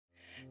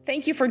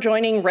Thank you for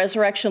joining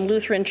Resurrection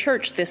Lutheran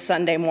Church this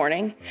Sunday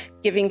morning,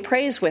 giving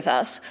praise with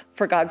us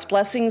for God's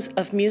blessings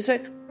of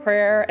music,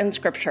 prayer, and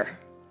scripture.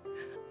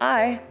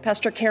 I,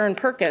 Pastor Karen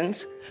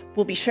Perkins,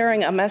 will be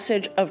sharing a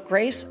message of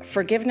grace,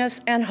 forgiveness,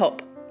 and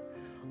hope.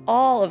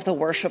 All of the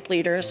worship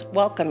leaders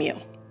welcome you.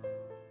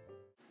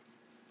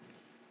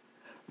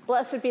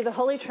 Blessed be the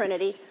Holy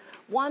Trinity,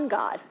 one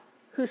God,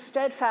 whose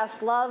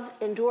steadfast love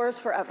endures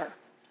forever.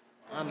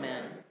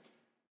 Amen.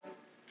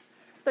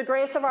 The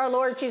grace of our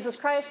Lord Jesus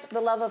Christ, the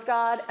love of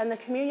God, and the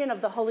communion of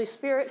the Holy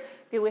Spirit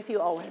be with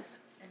you always.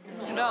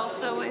 And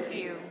also with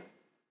you.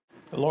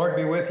 The Lord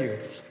be with you.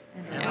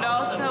 And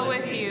also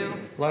with you.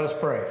 Let us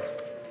pray.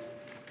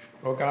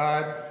 O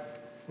God,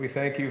 we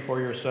thank you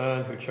for your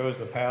Son who chose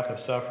the path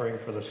of suffering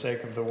for the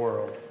sake of the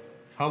world.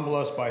 Humble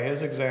us by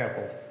his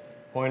example,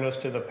 point us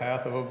to the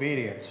path of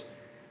obedience,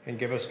 and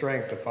give us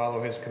strength to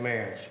follow his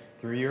commands.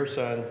 Through your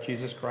Son,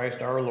 Jesus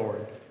Christ our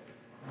Lord.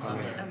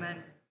 Amen.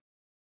 Amen.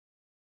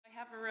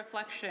 I have a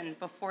reflection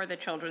before the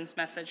children's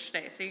message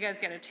today, so you guys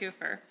get a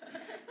twofer.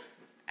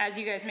 As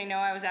you guys may know,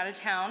 I was out of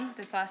town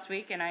this last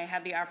week, and I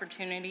had the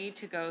opportunity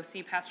to go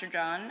see Pastor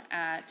John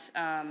at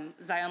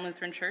Zion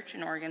Lutheran Church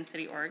in Oregon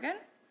City, Oregon.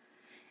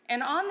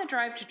 And on the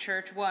drive to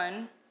church,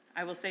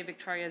 I will say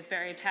Victoria is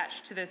very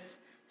attached to this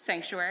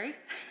sanctuary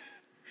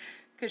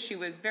because she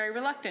was very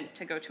reluctant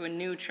to go to a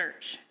new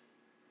church.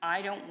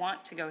 I don't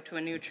want to go to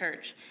a new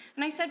church.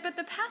 And I said, but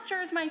the pastor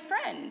is my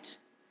friend,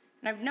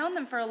 and I've known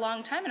them for a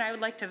long time, and I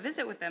would like to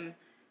visit with them.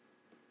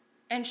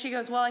 And she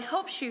goes, well, I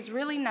hope she's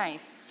really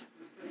nice.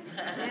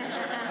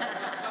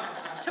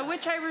 To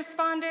which I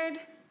responded,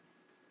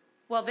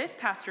 well, this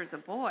pastor's a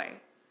boy.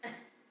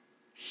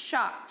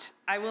 Shocked.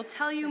 I will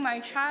tell you, my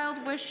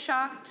child was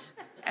shocked,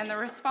 and the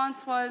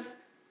response was,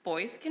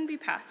 boys can be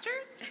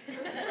pastors?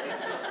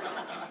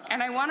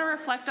 And I want to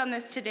reflect on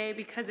this today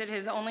because it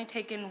has only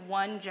taken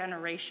one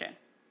generation.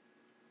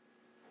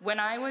 When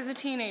I was a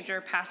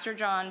teenager, Pastor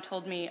John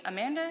told me,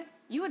 Amanda,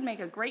 you would make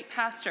a great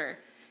pastor.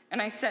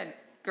 And I said,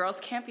 girls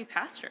can't be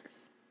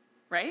pastors,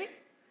 right?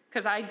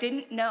 Because I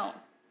didn't know.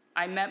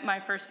 I met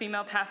my first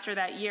female pastor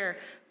that year.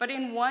 But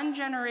in one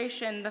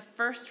generation, the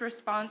first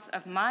response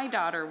of my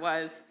daughter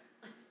was,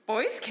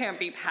 boys can't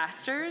be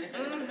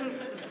pastors.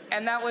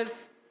 And that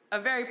was a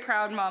very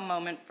proud mom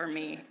moment for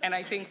me, and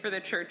I think for the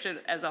church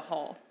as a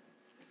whole.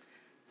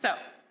 So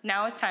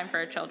now it's time for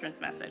our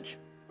children's message.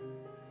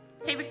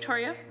 Hey,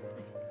 Victoria,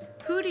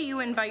 who do you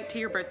invite to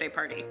your birthday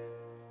party?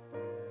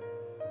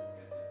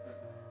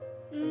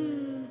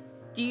 Do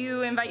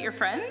you invite your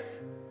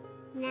friends?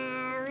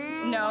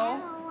 No?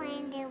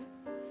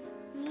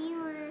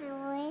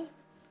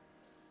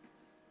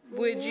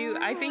 Would you,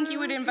 I think you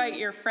would invite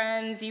your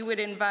friends,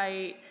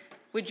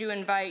 would you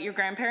invite your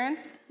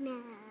grandparents? No.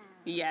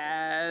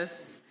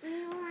 Yes.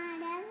 We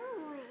want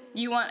everyone.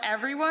 You want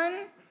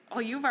everyone? Oh,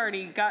 you've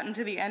already gotten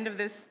to the end of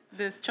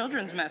this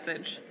children's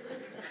message.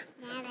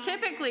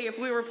 Typically, if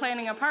we were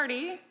planning a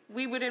party,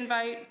 we would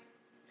invite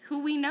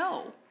who we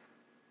know,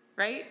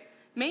 right?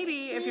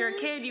 Maybe if you're a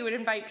kid, you would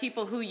invite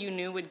people who you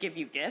knew would give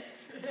you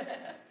gifts,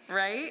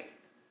 right?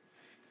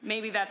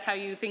 Maybe that's how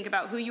you think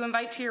about who you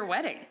invite to your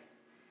wedding.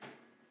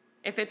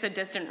 If it's a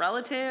distant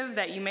relative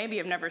that you maybe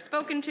have never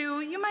spoken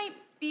to, you might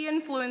be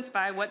influenced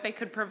by what they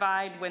could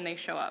provide when they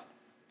show up.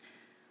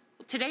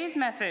 Today's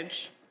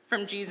message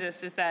from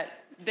Jesus is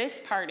that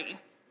this party,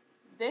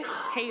 this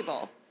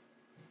table,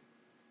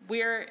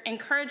 we're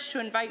encouraged to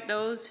invite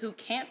those who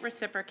can't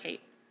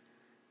reciprocate.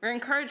 We're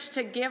encouraged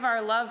to give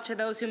our love to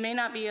those who may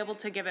not be able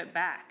to give it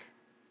back,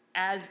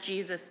 as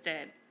Jesus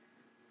did.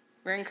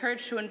 We're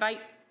encouraged to invite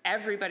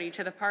everybody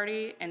to the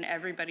party and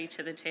everybody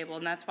to the table.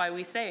 And that's why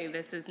we say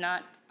this is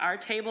not our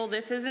table.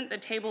 This isn't the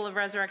table of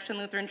Resurrection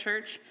Lutheran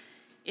Church.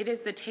 It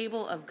is the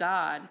table of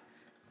God.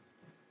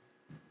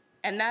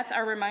 And that's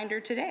our reminder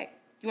today.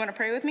 You want to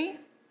pray with me?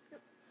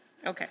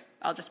 Okay,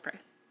 I'll just pray.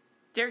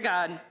 Dear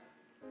God,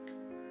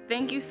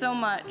 thank you so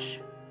much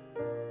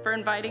for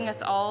inviting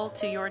us all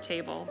to your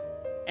table,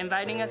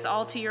 inviting us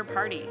all to your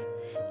party.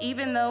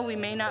 Even though we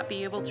may not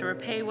be able to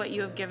repay what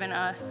you have given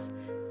us,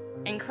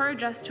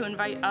 encourage us to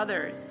invite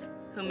others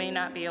who may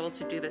not be able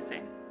to do the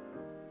same.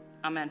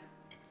 Amen.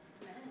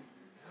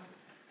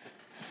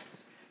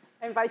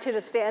 I invite you to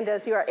stand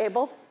as you are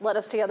able. Let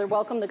us together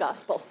welcome the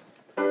gospel.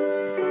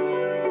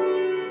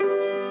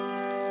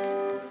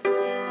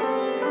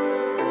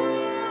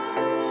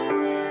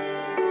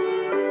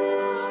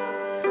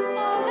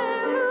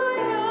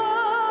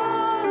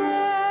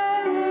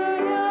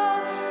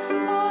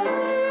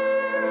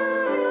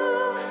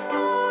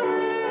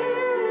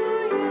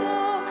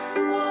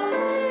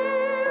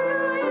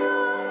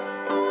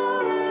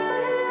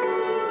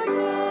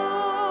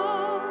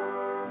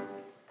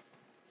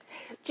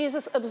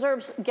 Jesus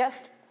observes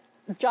guests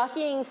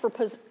jockeying for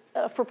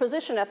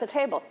position at the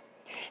table.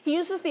 He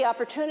uses the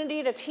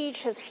opportunity to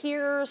teach his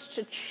hearers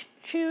to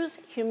choose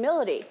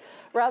humility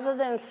rather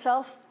than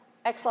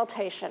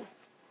self-exaltation.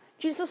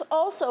 Jesus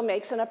also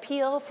makes an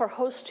appeal for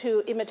hosts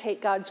to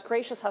imitate God's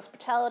gracious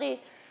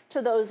hospitality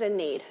to those in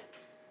need.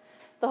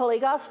 The Holy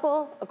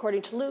Gospel,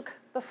 according to Luke,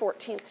 the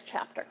 14th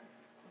chapter.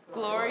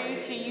 Glory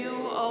to you,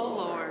 O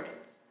Lord.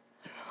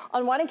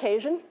 On one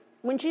occasion,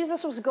 when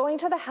Jesus was going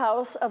to the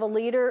house of a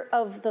leader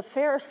of the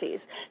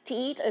Pharisees to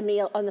eat a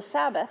meal on the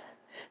Sabbath,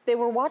 they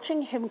were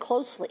watching him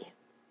closely.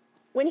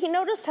 When he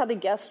noticed how the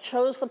guests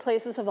chose the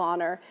places of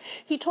honor,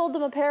 he told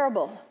them a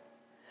parable.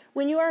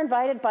 When you are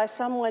invited by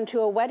someone to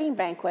a wedding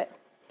banquet,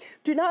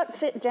 do not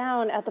sit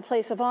down at the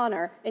place of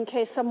honor in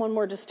case someone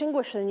more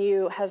distinguished than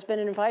you has been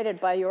invited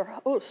by your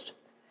host.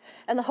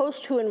 And the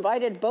host who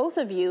invited both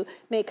of you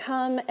may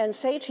come and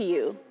say to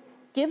you,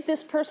 give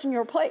this person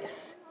your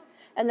place.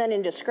 And then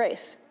in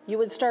disgrace, you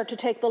would start to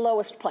take the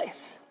lowest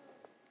place.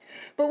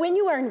 But when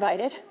you are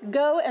invited,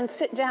 go and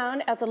sit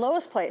down at the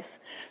lowest place,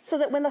 so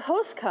that when the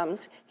host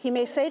comes, he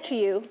may say to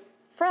you,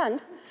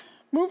 friend,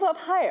 move up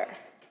higher.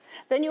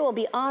 Then you will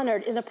be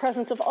honored in the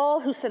presence of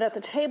all who sit at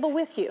the table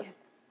with you.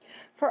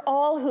 For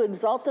all who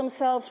exalt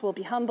themselves will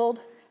be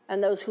humbled,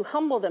 and those who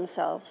humble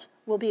themselves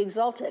will be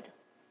exalted.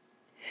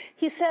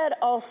 He said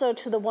also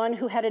to the one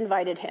who had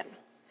invited him,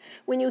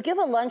 when you give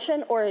a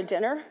luncheon or a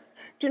dinner,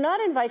 do not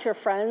invite your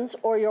friends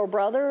or your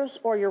brothers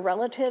or your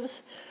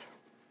relatives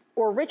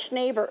or rich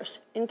neighbors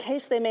in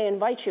case they may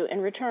invite you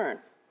in return,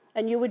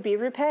 and you would be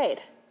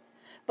repaid.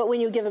 But when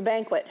you give a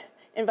banquet,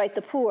 invite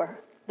the poor,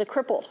 the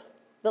crippled,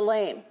 the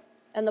lame,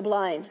 and the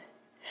blind,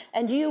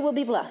 and you will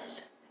be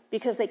blessed,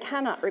 because they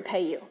cannot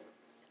repay you,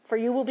 for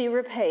you will be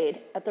repaid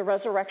at the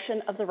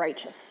resurrection of the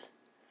righteous.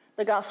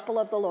 The gospel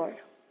of the Lord.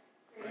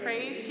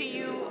 Praise to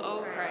you,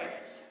 O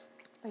Christ.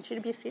 I want you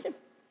to be seated.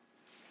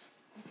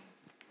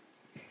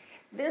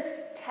 This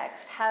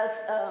text has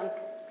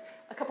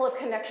a couple of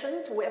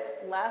connections with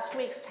last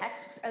week's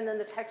texts and then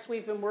the text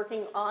we've been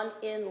working on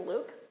in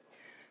Luke.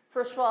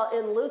 First of all,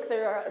 in Luke,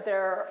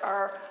 there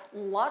are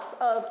lots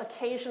of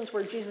occasions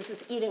where Jesus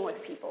is eating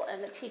with people,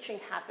 and the teaching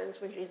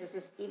happens when Jesus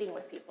is eating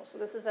with people. So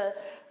this is an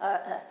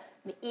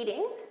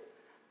eating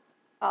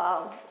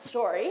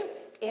story,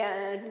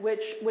 and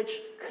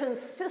which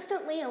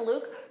consistently in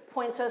Luke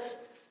points us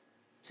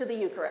to the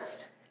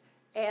Eucharist.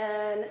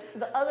 And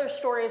the other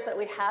stories that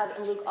we have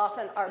in Luke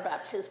often are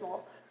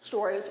baptismal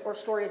stories, or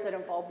stories that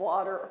involve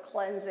water or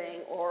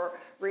cleansing or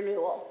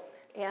renewal,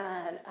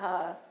 and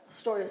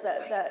stories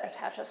that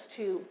attach us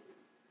to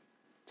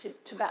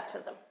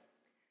baptism.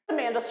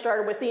 Amanda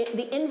started with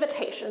the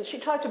invitation. She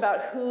talked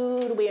about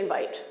who do we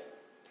invite,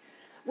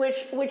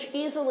 which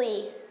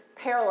easily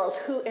parallels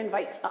who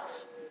invites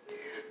us.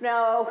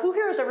 Now, who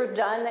here has ever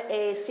done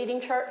a seating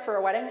chart for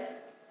a wedding?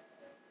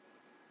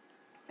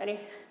 Any?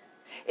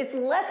 It's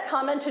less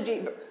common to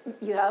do,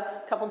 you have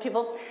a couple of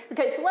people?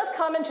 Okay, it's less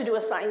common to do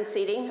assigned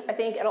seating, I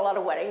think, at a lot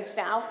of weddings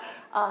now.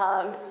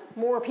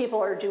 More people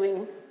are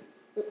doing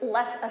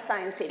less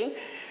assigned seating.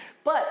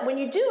 But when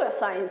you do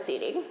assigned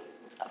seating,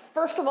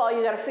 first of all,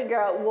 you got to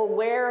figure out, well,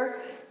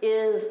 where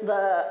is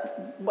the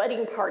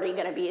wedding party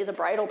going to be, the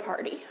bridal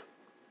party?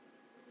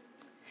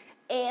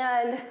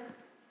 And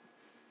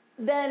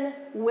then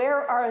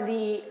where are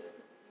the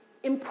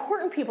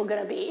important people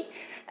going to be?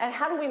 And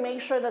how do we make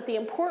sure that the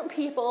important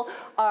people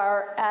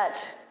are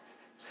at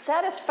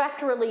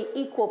satisfactorily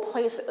equal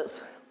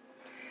places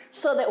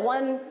so that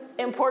one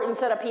important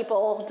set of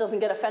people doesn't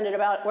get offended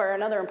about where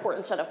another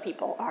important set of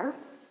people are?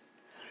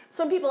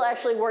 Some people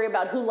actually worry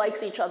about who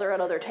likes each other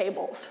at other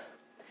tables.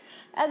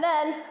 And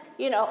then,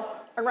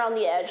 around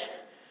the edge,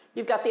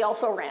 you've got the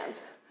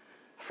also-rans,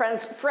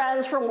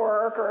 friends from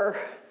work or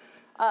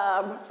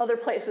other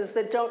places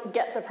that don't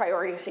get the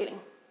priority seating.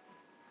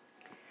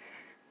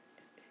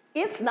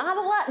 It's not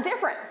a lot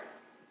different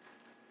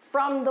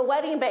from the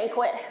wedding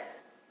banquet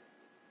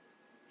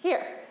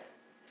here.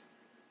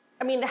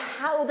 I mean,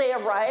 how they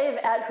arrive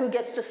at who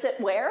gets to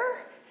sit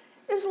where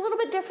is a little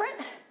bit different.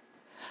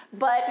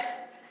 But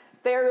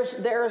there's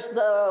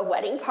the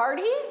wedding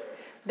party,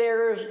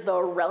 there's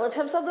the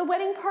relatives of the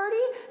wedding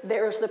party,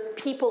 there's the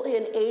people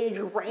in age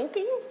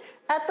ranking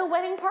at the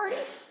wedding party.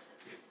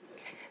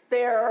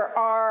 There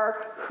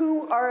are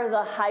who are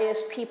the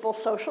highest people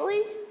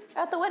socially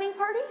at the wedding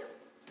party.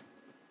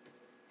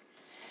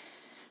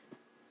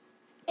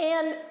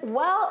 And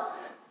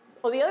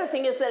the other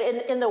thing is that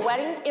in the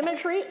wedding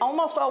imagery,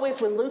 almost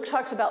always when Luke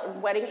talks about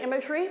wedding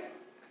imagery,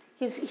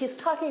 he's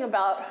talking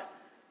about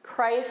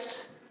Christ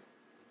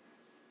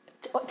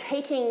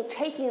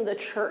taking the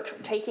church,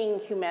 taking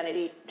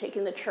humanity,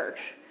 taking the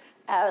church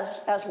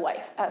as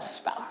wife, as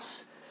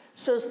spouse.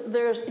 So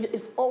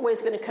it's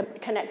always going to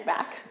connect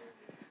back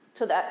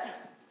to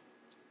that.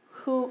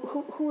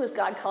 Who is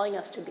God calling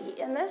us to be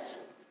in this?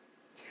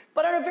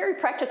 But on a very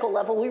practical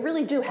level, we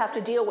really do have to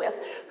deal with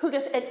who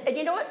gets, and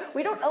you know what?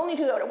 We don't only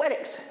do it at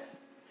weddings.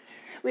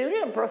 We do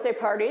it at birthday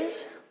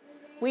parties.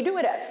 We do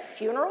it at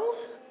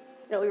funerals.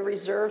 We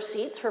reserve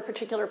seats for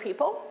particular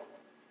people.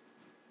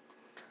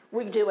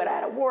 We do it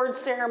at award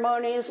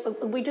ceremonies.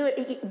 We do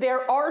it,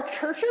 there are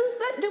churches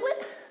that do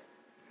it.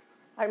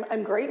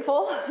 I'm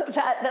grateful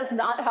that that's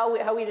not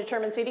how we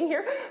determine seating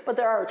here, but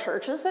there are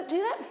churches that do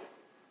that.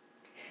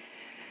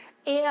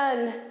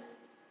 And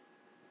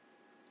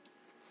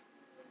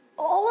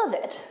all of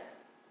it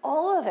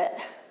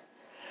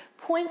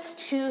points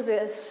to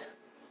this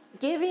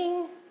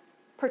giving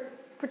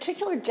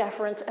particular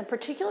deference and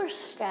particular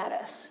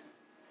status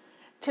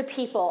to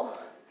people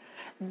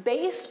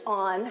based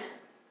on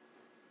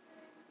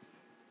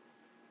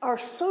our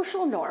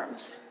social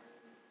norms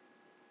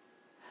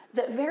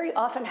that very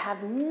often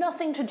have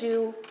nothing to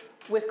do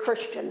with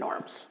Christian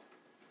norms.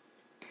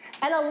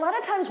 And a lot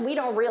of times we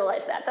don't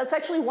realize that. That's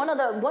actually one of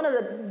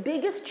the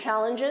biggest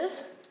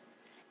challenges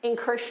in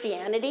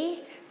Christianity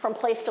from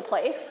place to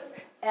place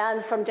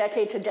and from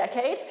decade to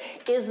decade,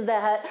 is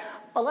that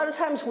a lot of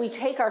times we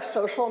take our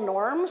social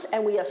norms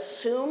and we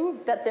assume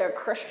that they're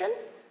Christian,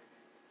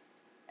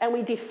 and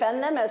we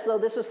defend them as though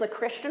this is the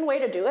Christian way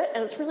to do it,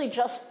 and it's really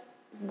just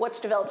what's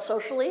developed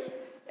socially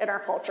in our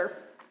culture.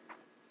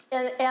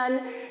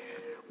 And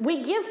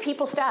we give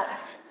people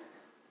status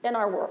in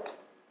our world.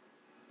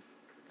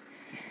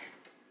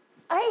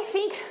 I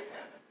think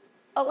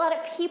a lot of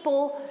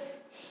people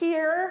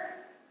here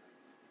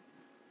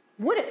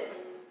wouldn't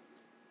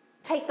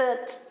take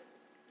the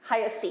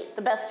highest seat,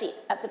 the best seat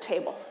at the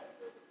table.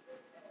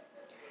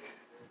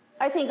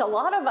 I think a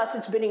lot of us,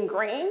 it's been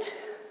ingrained,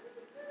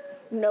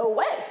 no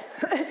way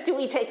do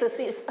we take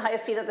the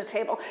highest seat at the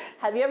table.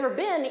 Have you ever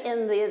been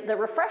in the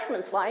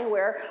refreshments line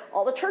where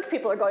all the church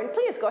people are going,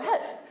 please go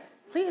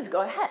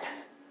ahead,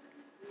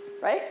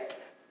 right?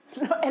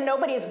 And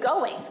nobody's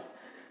going.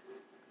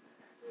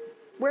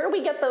 Where do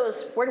we get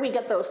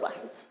those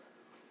lessons?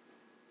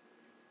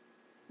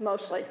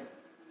 Mostly.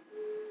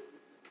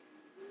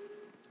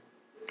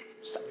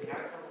 So,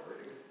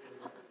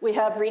 we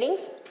have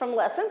readings from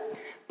lesson,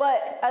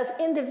 but as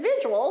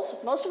individuals,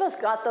 most of us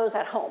got those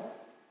at home,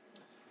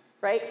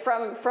 right?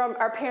 From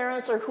our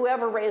parents or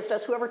whoever raised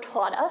us, whoever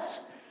taught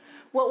us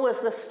what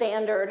was the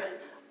standard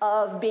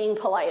of being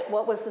polite,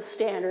 what was the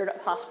standard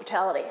of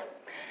hospitality.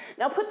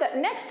 Now put that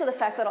next to the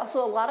fact that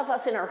also a lot of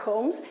us in our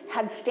homes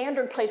had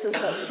standard places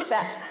that we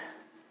sat,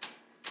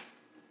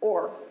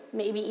 or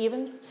maybe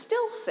even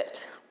still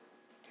sit.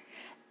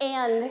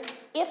 And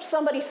if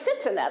somebody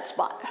sits in that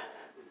spot,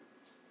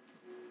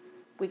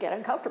 we get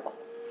uncomfortable.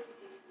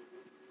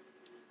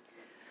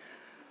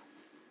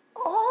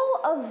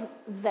 All of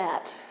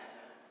that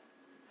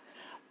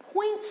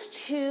points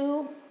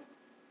to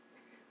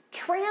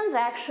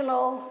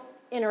transactional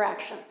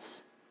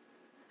interactions,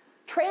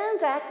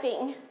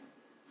 transacting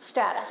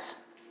status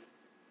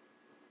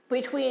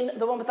between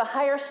the one with the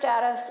higher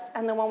status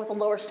and the one with the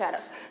lower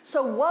status.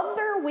 So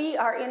whether we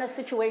are in a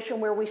situation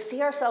where we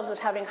see ourselves as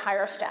having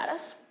higher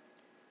status,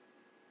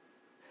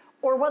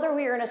 or whether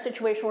we are in a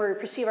situation where we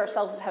perceive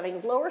ourselves as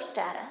having lower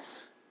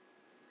status,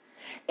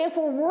 if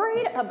we're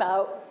worried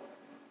about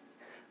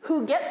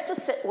who gets to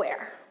sit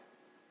where,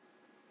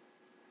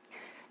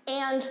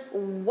 and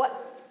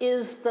what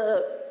is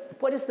the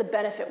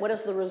benefit, what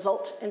is the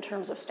result in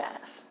terms of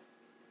status,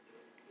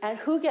 and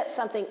who gets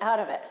something out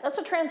of it, that's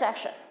a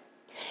transaction.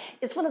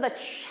 It's one of the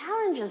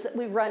challenges that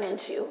we run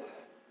into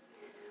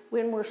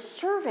when we're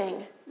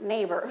serving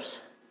neighbors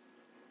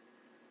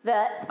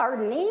that are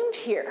named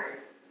here,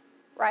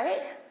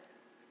 right?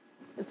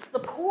 It's the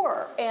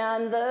poor,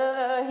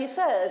 and he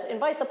says,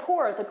 invite the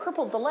poor, the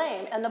crippled, the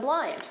lame, and the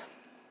blind.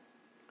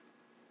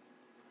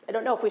 I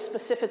don't know if we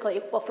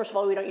specifically, well, first of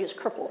all, we don't use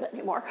crippled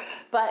anymore,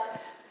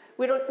 but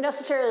we don't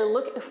necessarily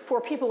look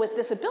for people with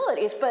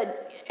disabilities,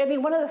 but I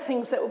mean, one of the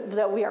things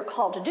that we are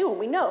called to do, and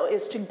we know,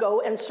 is to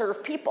go and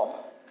serve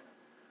people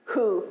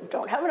who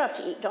don't have enough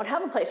to eat, don't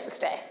have a place to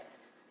stay,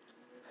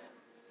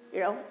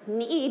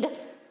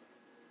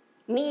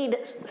 need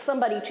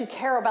somebody to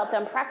care about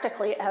them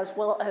practically as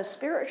well as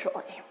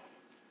spiritually.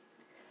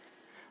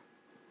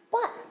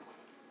 But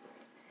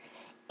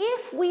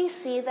if we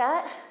see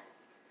that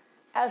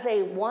as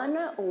a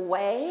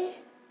one-way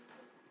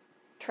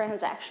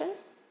transaction,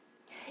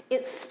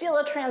 it's still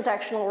a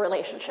transactional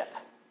relationship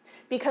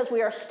because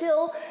we are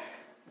still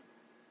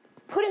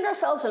putting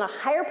ourselves in a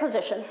higher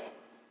position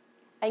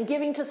and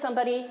giving to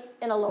somebody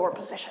in a lower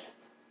position.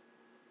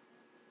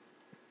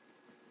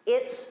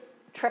 It's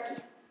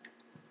tricky.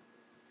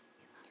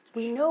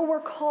 We know we're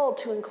called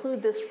to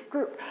include this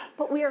group,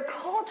 but we are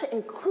called to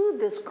include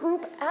this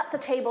group at the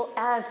table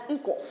as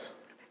equals.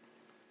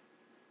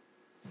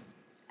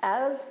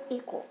 As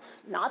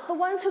equals. Not the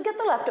ones who get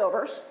the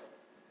leftovers,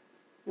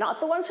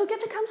 not the ones who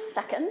get to come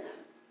second,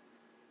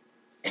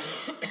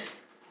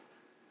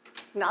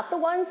 not the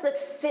ones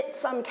that fit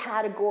some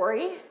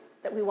category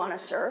that we want to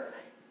serve,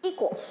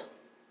 equals.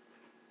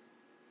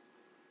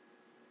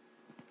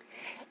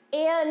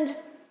 And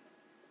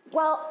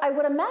while I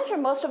would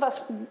imagine most of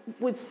us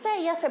would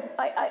say, yes,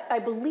 I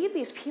believe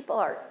these people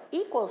are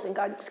equals in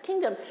God's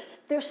kingdom,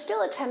 there's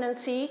still a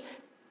tendency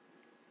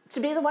to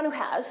be the one who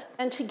has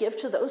and to give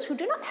to those who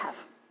do not have.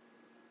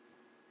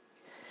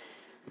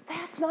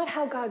 That's not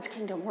how God's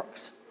kingdom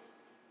works.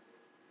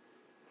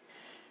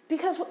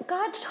 Because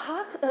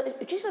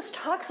Jesus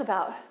talks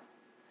about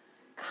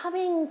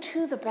coming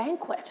to the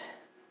banquet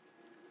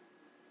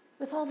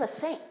with all the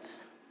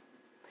saints.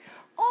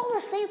 All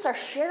the saints are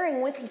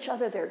sharing with each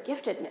other their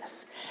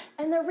giftedness.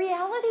 And the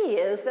reality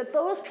is that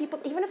those people,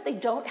 even if they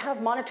don't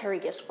have monetary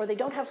gifts or they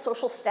don't have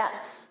social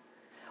status,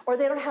 or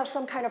they don't have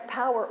some kind of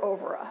power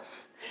over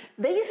us.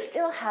 They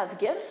still have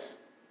gifts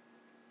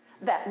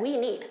that we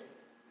need.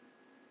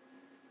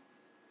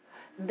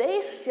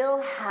 They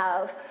still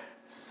have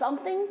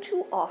something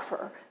to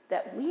offer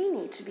that we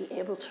need to be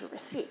able to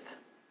receive.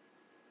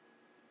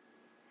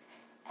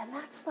 And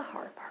that's the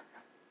hard part.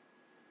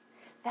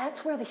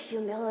 That's where the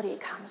humility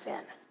comes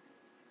in.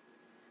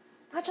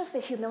 Not just the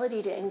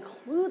humility to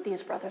include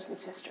these brothers and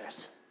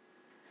sisters,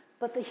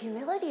 but the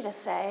humility to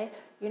say,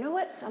 you know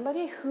what,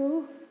 somebody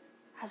who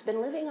has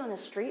been living on the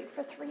street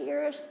for 3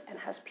 years and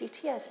has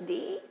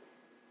PTSD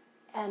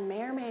and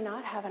may or may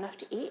not have enough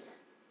to eat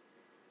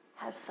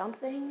has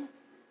something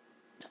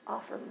to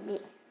offer me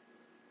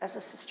as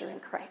a sister in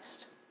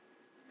Christ.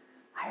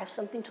 I have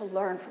something to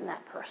learn from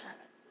that person.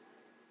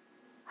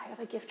 I have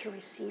a gift to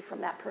receive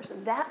from that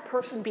person. That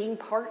person being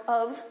part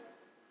of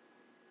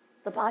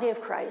the body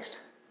of Christ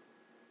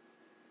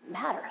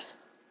matters.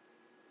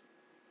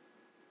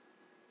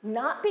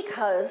 Not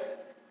because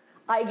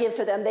I give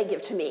to them, they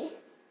give to me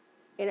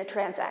in a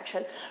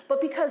transaction,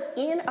 but because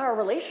in our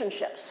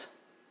relationships,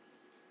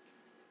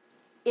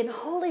 in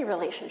holy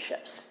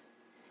relationships,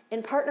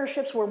 in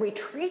partnerships where we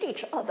treat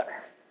each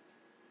other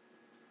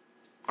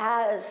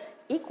as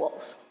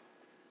equals,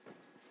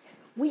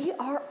 we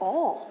are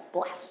all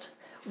blessed.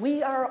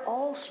 We are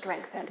all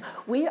strengthened.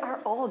 We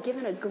are all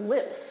given a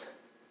glimpse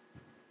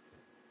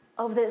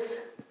of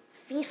this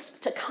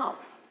feast to come.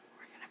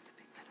 We're going to have to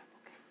pick that up,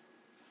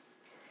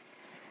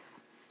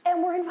 okay?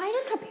 And we're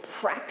invited to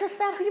practice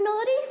that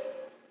humility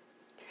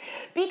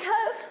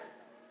because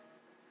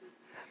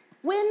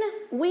when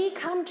we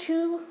come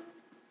to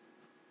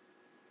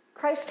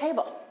Christ's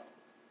table,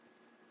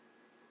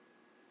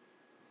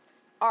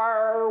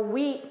 are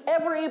we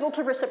ever able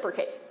to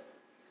reciprocate?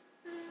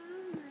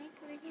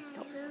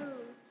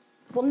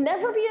 We'll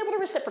never be able to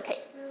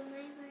reciprocate.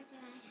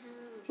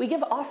 We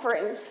give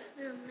offerings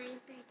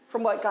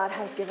from what God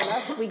has given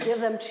us. We give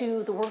them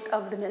to the work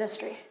of the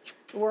ministry,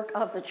 the work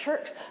of the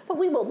church. But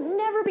we will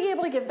never be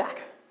able to give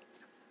back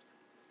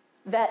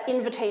that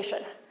invitation,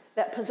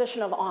 that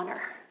position of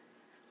honor,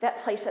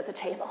 that place at the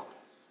table.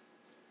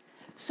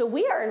 So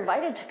we are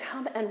invited to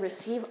come and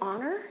receive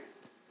honor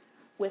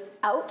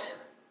without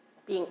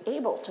being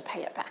able to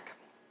pay it back.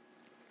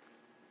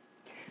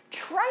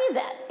 Try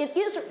that. It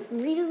is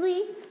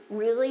really,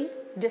 really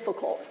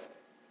difficult.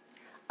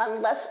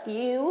 Unless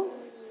you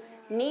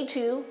need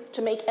to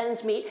make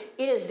ends meet,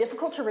 it is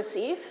difficult to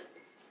receive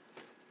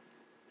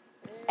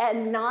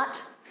and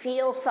not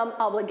feel some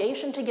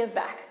obligation to give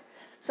back.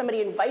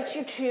 Somebody invites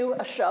you to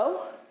a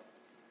show,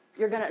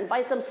 you're going to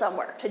invite them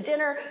somewhere. To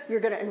dinner, you're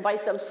going to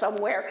invite them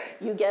somewhere.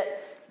 You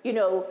get,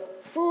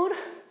 food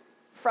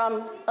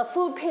from a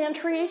food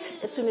pantry.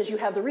 As soon as you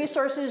have the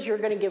resources, you're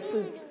going to give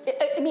food.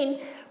 I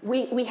mean,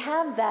 we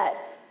have that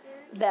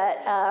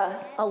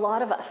a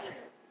lot of us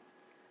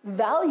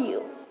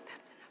value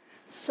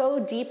so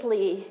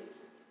deeply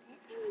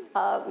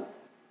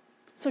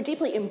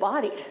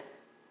embodied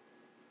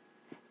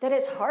that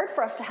it's hard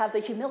for us to have the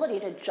humility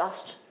to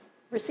just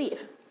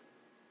receive.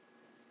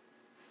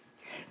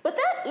 But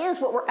that is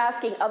what we're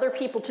asking other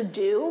people to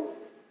do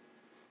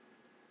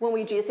when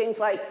we do things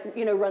like,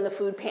 run the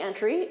food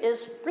pantry,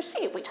 is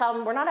receive. We tell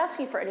them we're not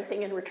asking for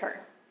anything in return.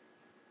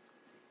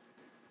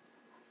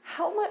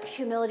 How much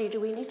humility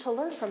do we need to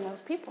learn from those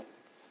people?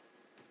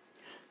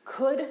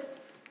 Could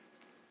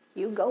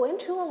you go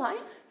into a line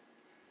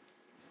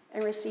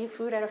and receive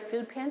food at a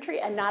food pantry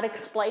and not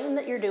explain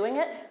that you're doing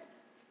it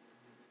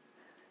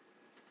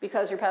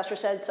because your pastor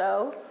said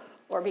so,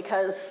 or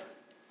because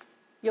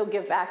you'll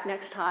give back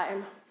next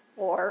time,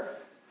 or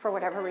for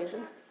whatever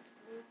reason?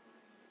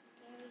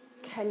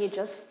 Can you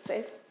just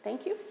say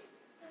thank you?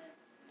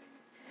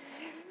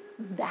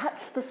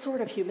 That's the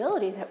sort of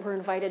humility that we're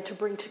invited to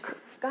bring to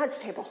God's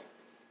table,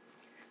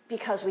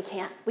 because we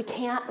can't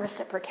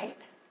reciprocate.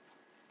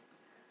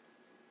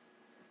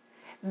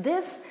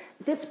 This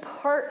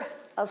part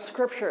of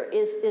Scripture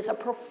is a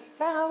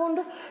profound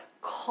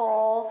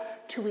call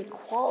to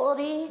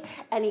equality,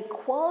 and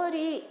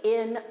equality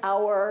in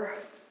our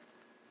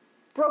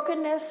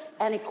brokenness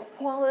and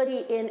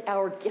equality in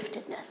our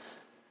giftedness.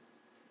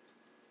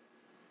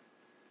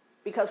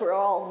 Because we're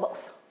all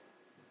both.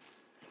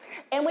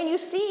 And when you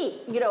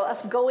see,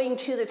 us going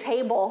to the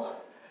table,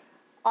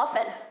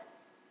 often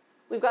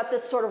we've got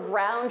this sort of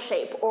round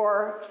shape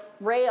or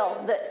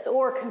rail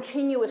or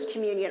continuous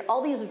communion,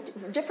 all these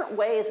different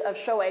ways of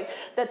showing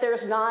that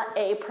there's not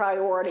a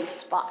priority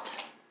spot.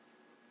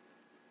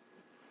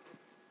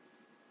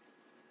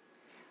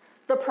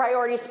 The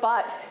priority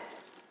spot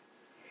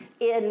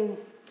in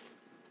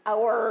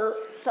our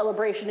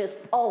celebration is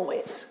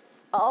always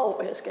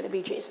going to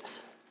be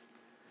Jesus.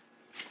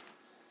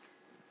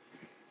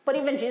 But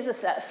even Jesus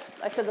says,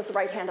 I sit at the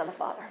right hand of the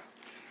Father.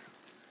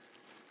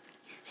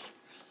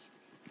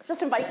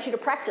 Just invite you to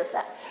practice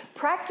that.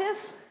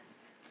 Practice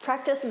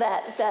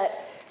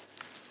that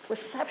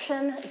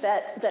reception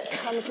that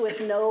comes with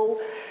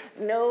no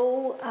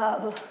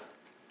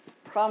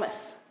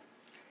promise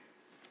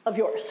of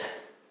yours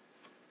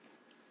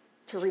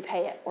to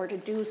repay it or to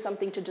do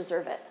something to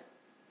deserve it.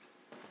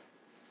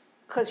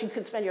 because you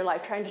could spend your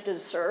life trying to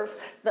deserve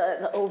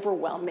the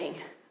overwhelming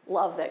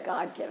love that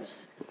God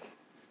gives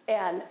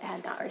and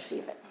not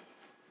receive it.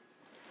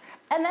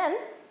 And then,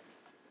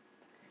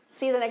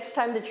 see the next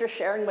time that you're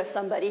sharing with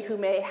somebody who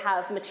may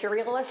have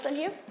material less than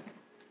you,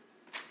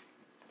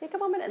 take a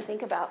moment and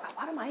think about,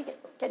 what am I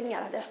getting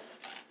out of this?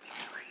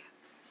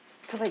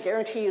 Because I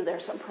guarantee you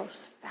there's some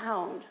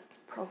profound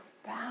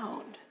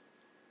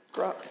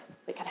growth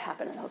that can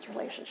happen in those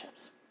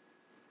relationships.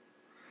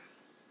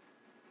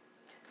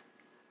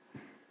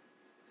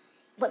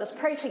 Let us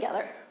pray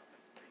together.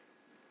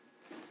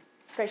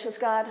 Gracious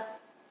God,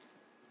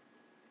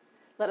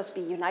 let us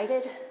be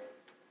united,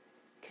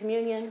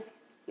 communion,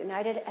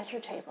 united at your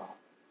table,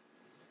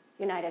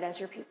 united as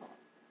your people.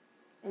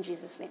 In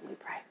Jesus' name we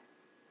pray.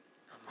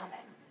 Amen.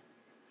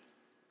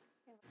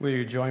 Will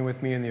you join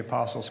with me in the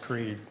Apostles'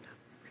 Creed?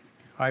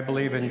 I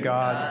believe in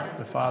God,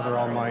 the Father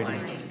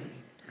Almighty,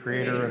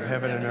 creator of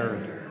heaven and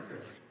earth.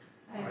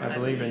 I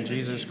believe in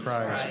Jesus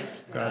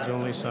Christ, God's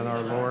only Son,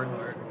 our Lord,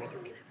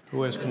 who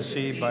was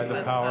conceived by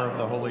the power of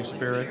the Holy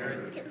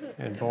Spirit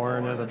and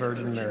born of the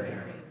Virgin Mary.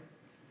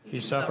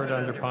 He suffered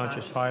under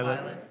Pontius Pilate,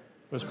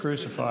 was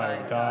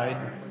crucified, died,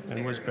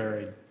 and was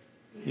buried.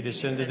 He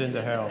descended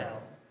into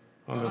hell.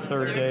 On the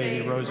third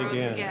day he rose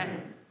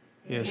again.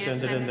 He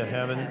ascended into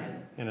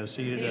heaven and is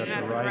seated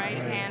at the right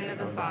hand of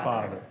the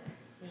Father.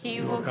 He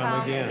will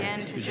come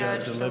again to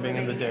judge the living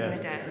and the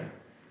dead.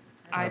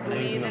 I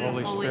believe in the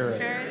Holy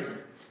Spirit,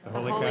 the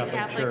Holy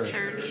Catholic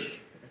Church,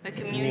 the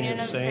communion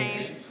of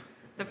saints,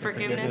 the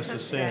forgiveness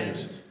of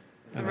sins,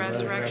 the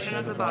resurrection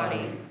of the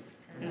body,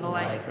 and the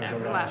life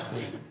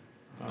everlasting.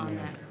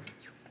 Amen.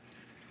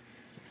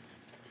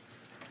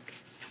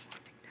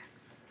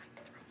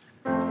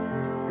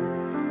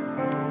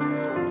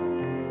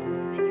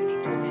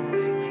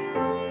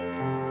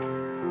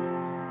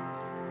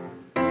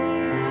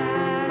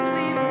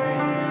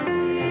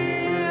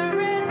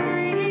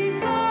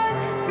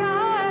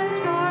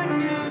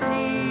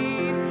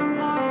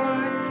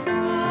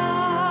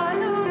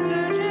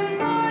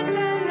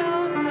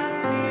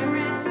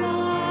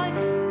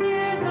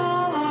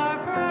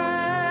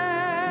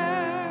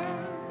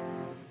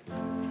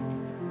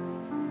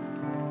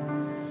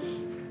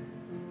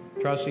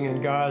 Trusting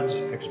in God's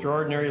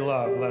extraordinary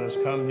love, let us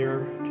come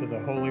near to the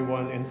Holy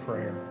One in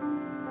prayer.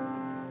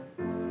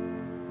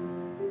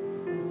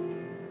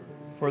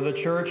 For the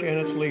church and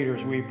its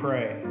leaders, we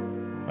pray.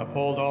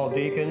 Uphold all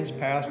deacons,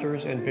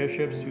 pastors, and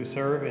bishops who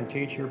serve and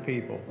teach your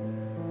people.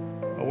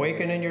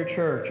 Awaken in your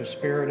church a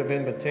spirit of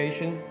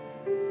invitation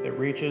that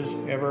reaches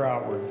ever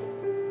outward.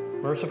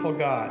 Merciful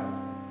God,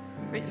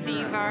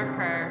 receive our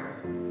prayer.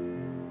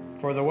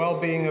 For the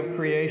well-being of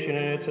creation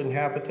and its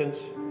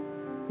inhabitants,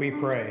 we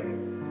pray.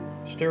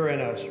 Stir in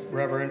us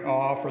reverent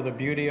awe for the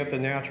beauty of the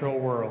natural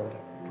world,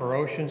 for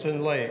oceans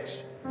and lakes,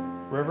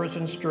 rivers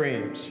and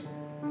streams,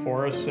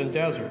 forests and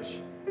deserts,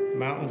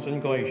 mountains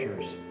and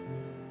glaciers.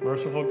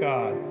 Merciful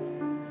God,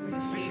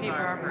 receive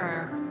our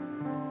prayer.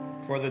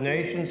 For the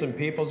nations and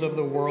peoples of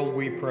the world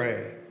we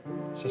pray.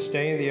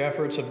 Sustain the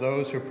efforts of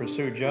those who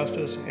pursue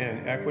justice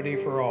and equity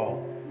for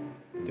all.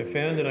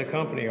 Defend and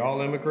accompany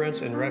all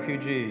immigrants and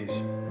refugees,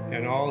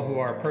 and all who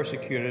are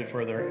persecuted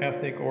for their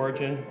ethnic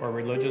origin or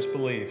religious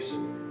beliefs.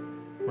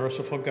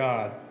 Merciful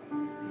God,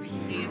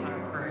 receive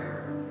our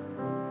prayer.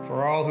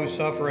 For all who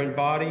suffer in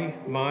body,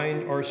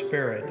 mind, or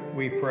spirit,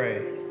 we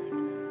pray.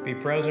 Be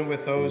present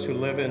with those who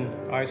live in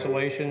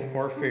isolation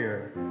or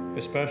fear,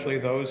 especially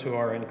those who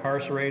are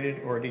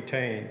incarcerated or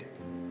detained.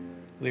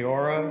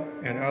 Leora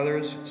and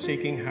others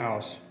seeking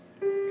house.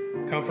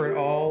 Comfort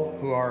all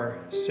who are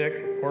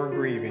sick or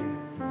grieving.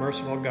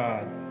 Merciful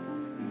God,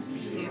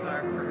 receive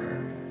our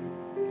prayer.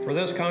 For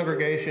this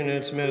congregation and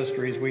its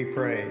ministries, we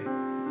pray.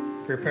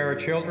 Prepare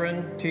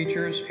children,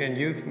 teachers, and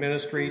youth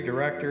ministry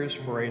directors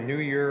for a new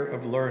year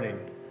of learning.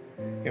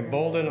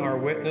 Embolden our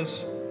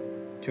witness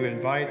to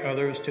invite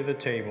others to the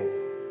table.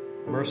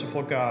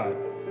 Merciful God,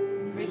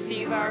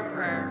 receive our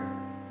prayer.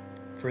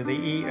 For the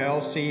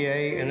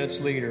ELCA and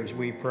its leaders,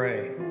 we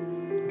pray.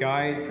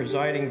 Guide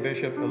Presiding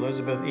Bishop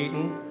Elizabeth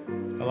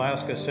Eaton,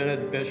 Alaska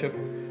Synod Bishop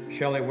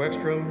Shelley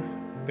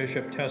Wickstrom,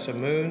 Bishop Tessa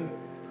Moon,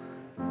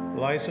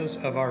 Lysis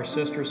of our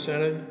Sister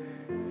Synod,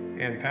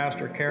 and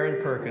Pastor Karen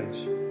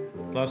Perkins.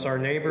 Bless our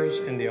neighbors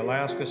in the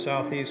Alaska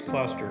Southeast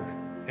Cluster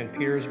and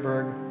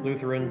Petersburg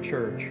Lutheran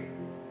Church.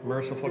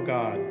 Merciful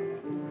God,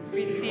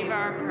 receive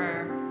our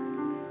prayer.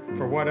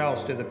 For what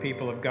else do the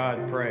people of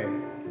God pray?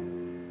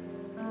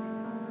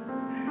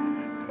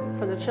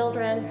 For the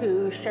children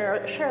who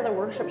share the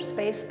worship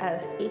space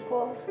as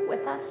equals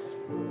with us,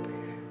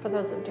 for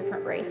those of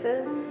different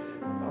races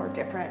or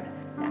different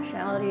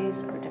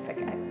nationalities or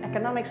different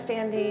economic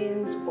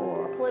standings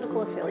or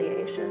political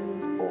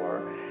affiliations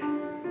or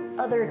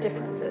other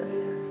differences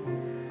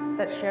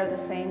that share the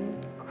same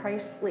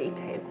Christly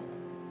table.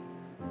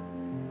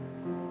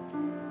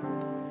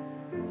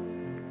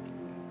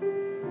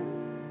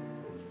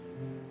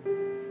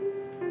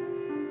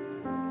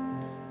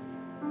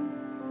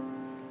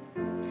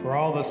 For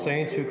all the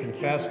saints who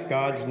confessed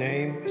God's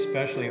name,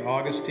 especially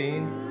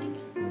Augustine,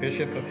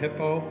 Bishop of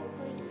Hippo,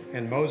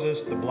 and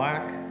Moses the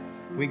black,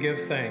 we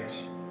give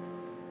thanks.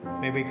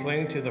 May we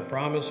cling to the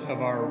promise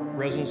of our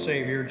risen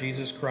Savior,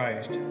 Jesus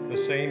Christ, the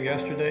same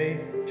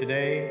yesterday,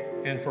 today,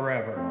 and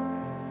forever.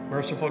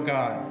 Merciful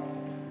God,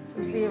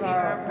 Receive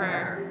our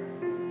prayer.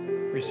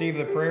 receive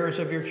the prayers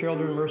of your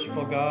children,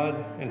 merciful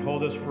God, and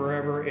hold us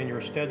forever in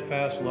your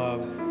steadfast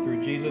love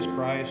through Jesus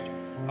Christ,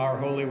 our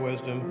holy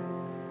wisdom.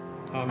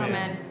 Amen.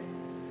 Amen.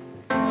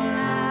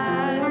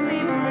 As we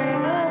pray,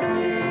 the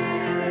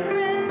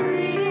Spirit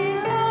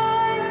breathes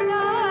sighs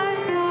far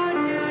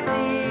too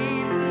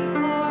deep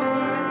for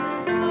words.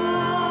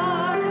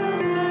 God who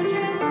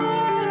searches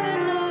hearts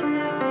and knows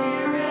the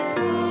Spirit's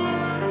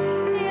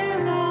will,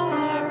 hears all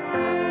our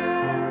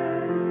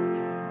prayers.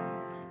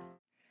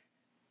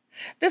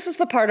 This is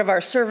the part of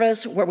our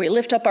service where we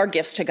lift up our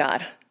gifts to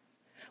God.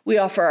 We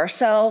offer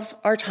ourselves,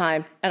 our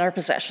time, and our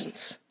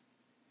possessions.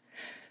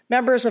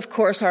 Members, of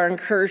course, are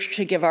encouraged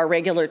to give our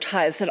regular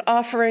tithes and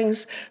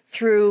offerings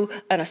through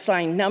an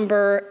assigned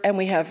number, and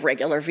we have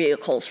regular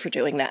vehicles for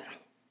doing that.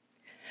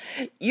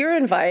 You're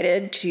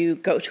invited to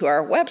go to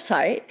our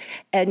website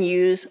and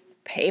use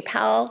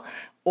PayPal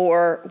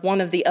or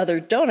one of the other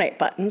donate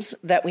buttons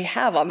that we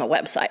have on the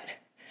website.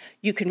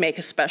 You can make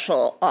a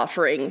special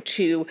offering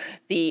to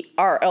the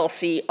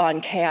RLC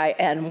on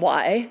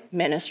KINY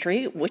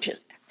ministry, which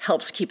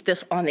helps keep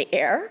this on the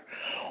air,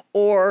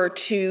 or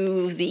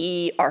to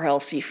the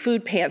RLC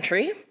Food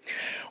Pantry,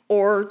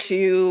 or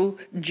to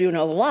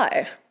Juneau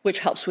Live,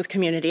 which helps with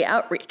community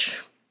outreach.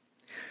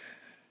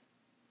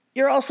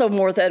 You're also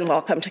more than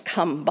welcome to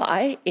come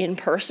by in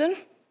person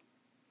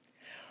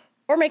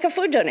or make a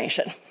food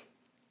donation.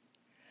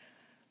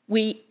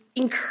 We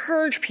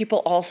encourage people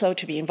also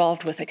to be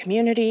involved with the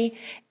community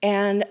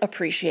and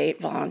appreciate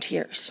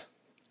volunteers.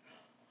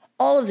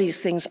 All of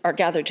these things are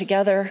gathered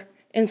together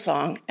in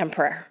song and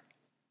prayer.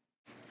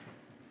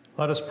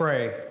 Let us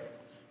pray.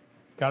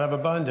 God of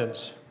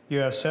abundance, you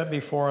have set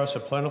before us a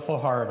plentiful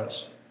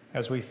harvest.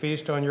 As we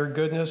feast on your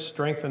goodness,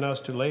 strengthen us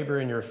to labor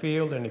in your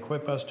field and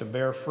equip us to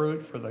bear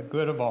fruit for the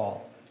good of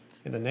all.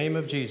 In the name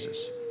of Jesus,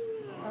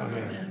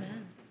 amen. Amen.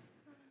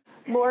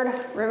 Lord,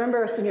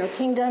 remember us in your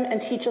kingdom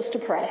and teach us to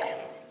pray.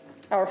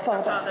 Our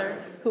Father,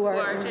 who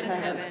art in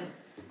heaven,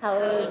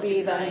 hallowed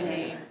be thy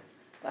name.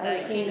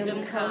 Thy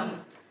kingdom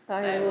come,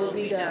 thy will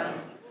be done,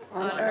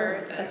 on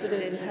earth as it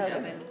is in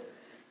heaven.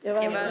 Give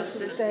us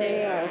this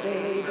day our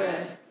daily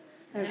bread,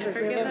 and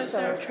forgive us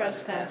our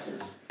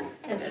trespasses,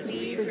 as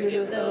we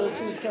forgive those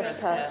who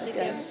trespass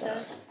against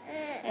us.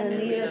 And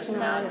lead us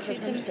not into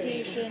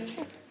temptation,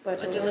 but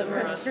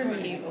deliver us from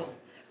evil.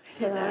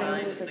 For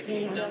thine is the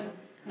kingdom,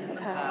 and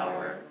the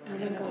power,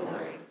 and the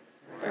glory,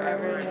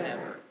 forever and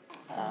ever.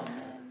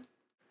 Amen.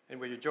 And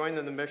will you join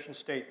in the mission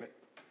statement?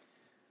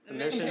 The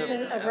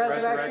mission of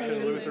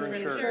Resurrection Lutheran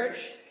Church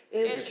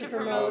is to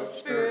promote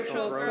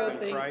spiritual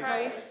growth in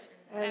Christ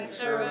and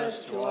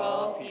service to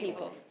all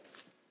people.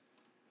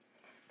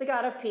 The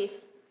God of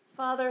peace,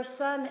 Father,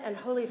 Son, and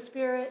Holy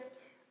Spirit,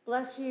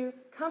 bless you,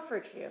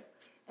 comfort you,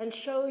 and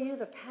show you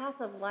the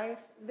path of life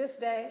this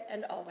day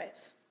and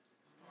always.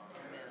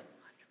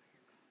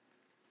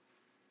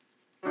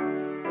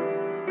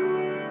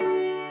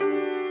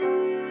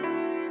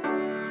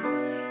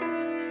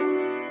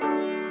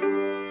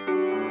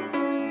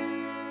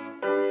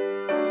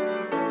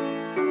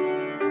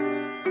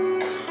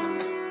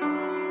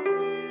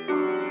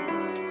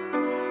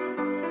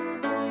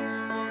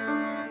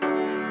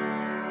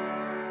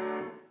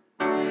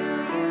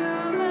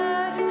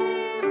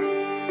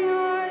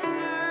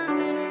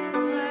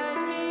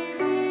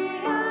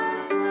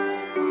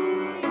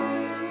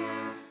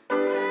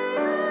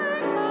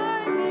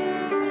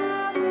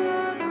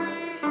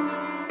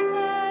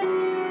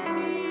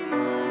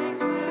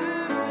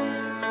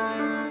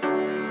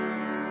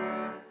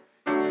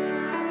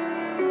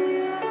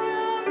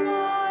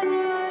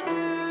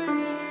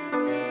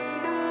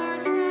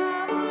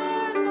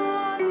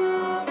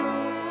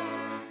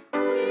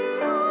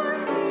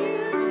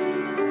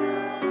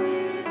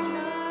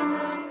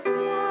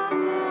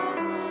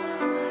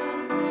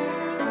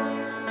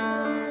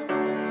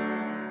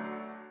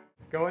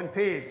 Go in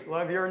peace.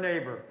 Love your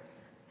neighbor.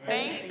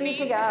 Thanks be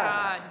to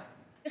God.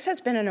 This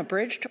has been an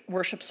abridged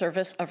worship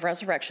service of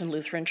Resurrection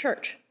Lutheran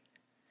Church.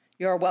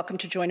 You are welcome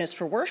to join us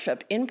for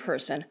worship in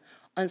person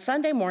on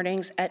Sunday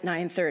mornings at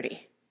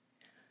 9:30.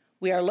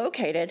 We are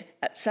located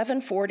at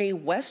 740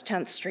 West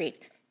 10th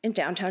Street in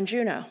downtown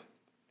Juneau.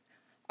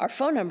 Our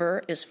phone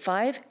number is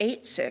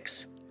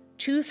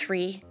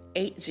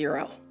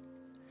 586-2380.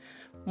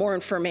 More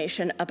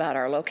information about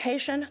our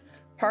location,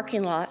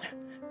 parking lot,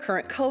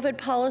 current COVID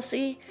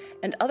policy,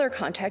 and other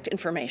contact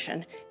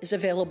information is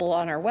available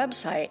on our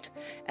website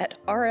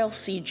at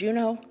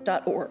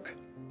rlcjuneau.org.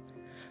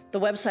 The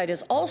website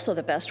is also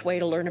the best way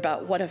to learn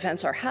about what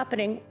events are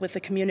happening with the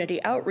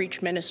community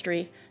outreach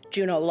ministry,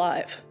 Juneau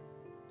Live.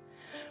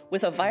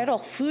 With a vital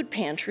food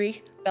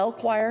pantry, bell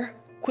choir,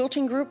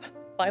 quilting group,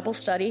 Bible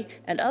study,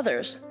 and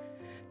others,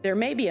 there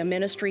may be a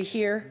ministry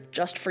here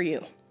just for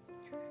you.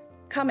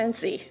 Come and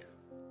see.